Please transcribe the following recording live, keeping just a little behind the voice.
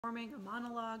Performing a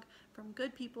monologue from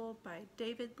Good People by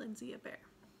David Lindsay-Abaire.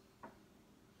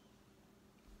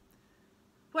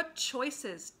 What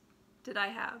choices did I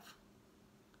have?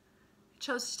 I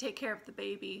chose to take care of the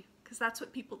baby because that's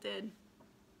what people did.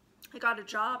 I got a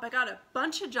job. I got a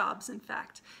bunch of jobs, in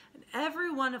fact, and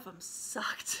every one of them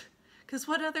sucked because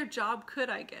what other job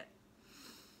could I get?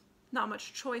 Not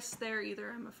much choice there either,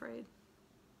 I'm afraid.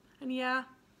 And yeah,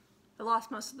 I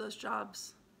lost most of those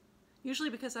jobs,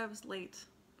 usually because I was late.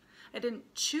 I didn't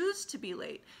choose to be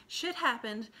late. Shit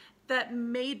happened that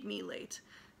made me late.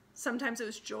 Sometimes it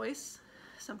was Joyce,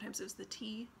 sometimes it was the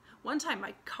tea. One time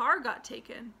my car got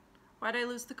taken. Why'd I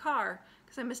lose the car?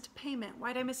 Because I missed a payment.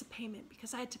 Why'd I miss a payment?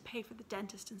 Because I had to pay for the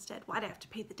dentist instead. Why'd I have to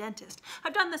pay the dentist?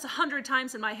 I've done this 100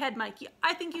 times in my head, Mikey.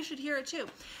 I think you should hear it too.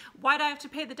 Why'd I have to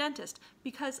pay the dentist?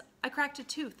 Because I cracked a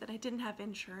tooth and I didn't have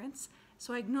insurance,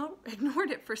 so I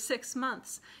ignored it for 6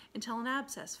 months until an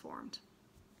abscess formed.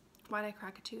 Why'd I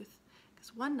crack a tooth?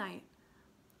 Because one night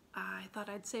I thought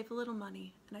I'd save a little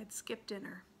money and I'd skip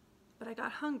dinner, but I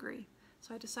got hungry,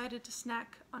 so I decided to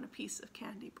snack on a piece of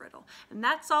candy brittle. And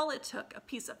that's all it took, a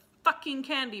piece of fucking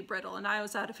candy brittle, and I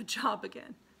was out of a job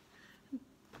again.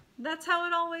 That's how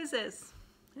it always is.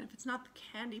 And if it's not the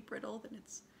candy brittle, then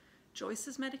it's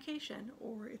Joyce's medication,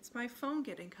 or it's my phone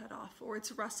getting cut off, or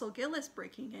it's Russell Gillis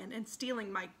breaking in and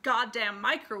stealing my goddamn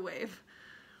microwave.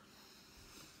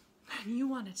 And you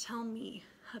want to tell me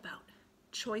about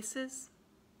choices?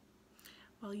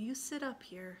 Well, you sit up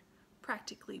here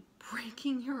practically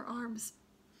breaking your arms,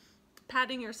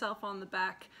 patting yourself on the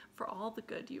back for all the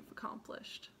good you've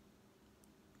accomplished.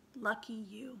 Lucky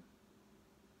you.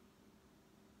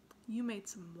 You made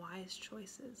some wise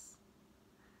choices.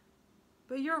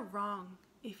 But you're wrong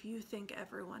if you think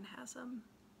everyone has them.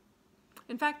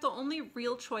 In fact, the only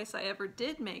real choice I ever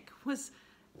did make was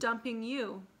dumping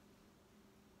you.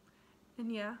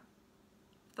 And yeah,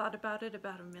 thought about it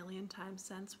about 1,000,000 times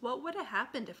since. What would have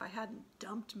happened if I hadn't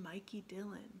dumped Mikey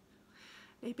Dillon?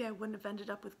 Maybe I wouldn't have ended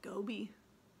up with Gobi.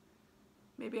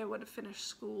 Maybe I would have finished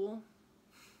school.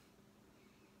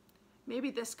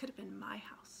 Maybe this could have been my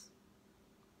house.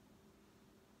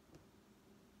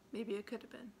 Maybe it could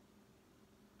have been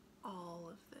all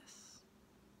of this.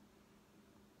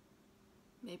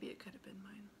 Maybe it could have been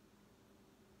mine.